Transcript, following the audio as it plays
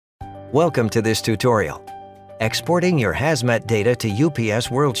Welcome to this tutorial, exporting your Hazmat data to UPS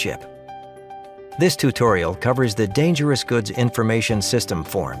WorldShip. This tutorial covers the Dangerous Goods Information System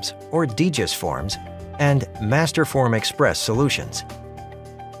forms, or DGIS forms, and Masterform Express solutions.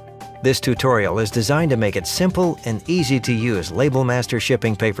 This tutorial is designed to make it simple and easy to use Labelmaster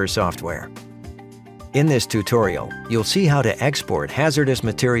shipping paper software. In this tutorial, you'll see how to export hazardous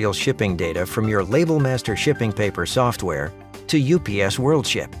material shipping data from your Labelmaster shipping paper software to UPS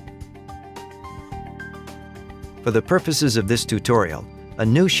WorldShip. For the purposes of this tutorial, a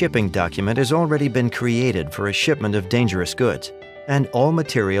new shipping document has already been created for a shipment of dangerous goods, and all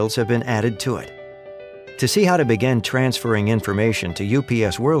materials have been added to it. To see how to begin transferring information to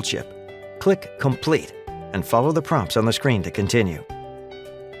UPS WorldShip, click Complete and follow the prompts on the screen to continue.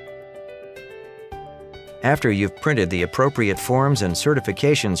 After you've printed the appropriate forms and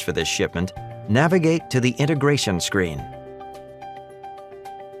certifications for this shipment, navigate to the Integration screen.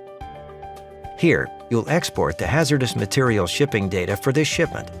 Here, you'll export the hazardous material shipping data for this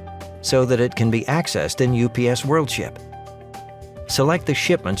shipment so that it can be accessed in UPS WorldShip. Select the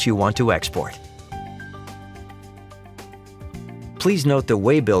shipments you want to export. Please note the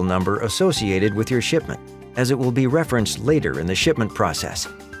waybill number associated with your shipment, as it will be referenced later in the shipment process.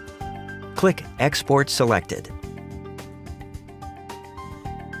 Click Export Selected.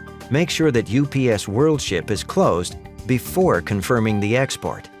 Make sure that UPS WorldShip is closed before confirming the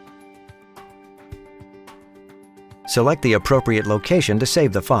export. Select the appropriate location to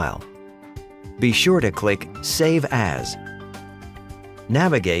save the file. Be sure to click Save As.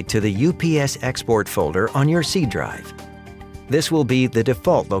 Navigate to the UPS Export folder on your C drive. This will be the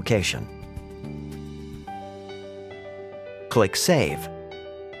default location. Click Save.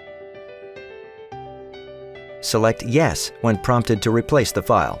 Select Yes when prompted to replace the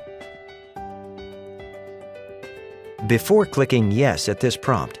file. Before clicking Yes at this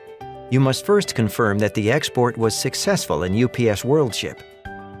prompt, you must first confirm that the export was successful in UPS WorldShip.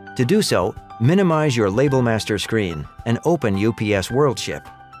 To do so, minimize your Labelmaster screen and open UPS WorldShip.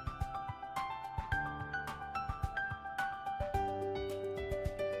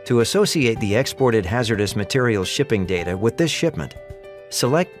 To associate the exported hazardous materials shipping data with this shipment,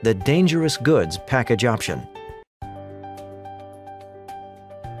 select the Dangerous Goods package option.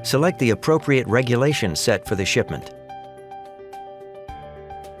 Select the appropriate regulation set for the shipment.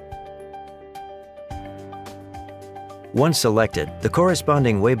 Once selected, the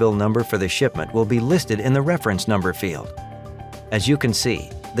corresponding waybill number for the shipment will be listed in the reference number field. As you can see,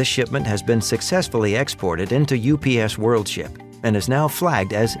 this shipment has been successfully exported into UPS WorldShip and is now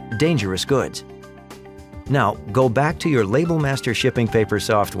flagged as dangerous goods. Now, go back to your Labelmaster shipping paper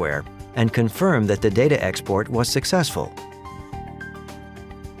software and confirm that the data export was successful.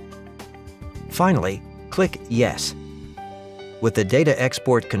 Finally, click Yes. With the data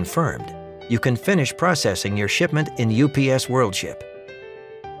export confirmed, you can finish processing your shipment in UPS WorldShip.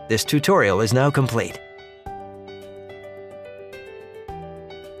 This tutorial is now complete.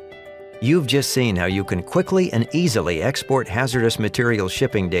 You've just seen how you can quickly and easily export hazardous material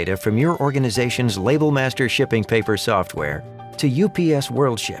shipping data from your organization's Labelmaster shipping paper software to UPS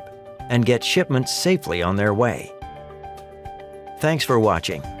WorldShip and get shipments safely on their way. Thanks for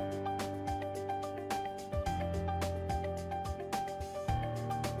watching.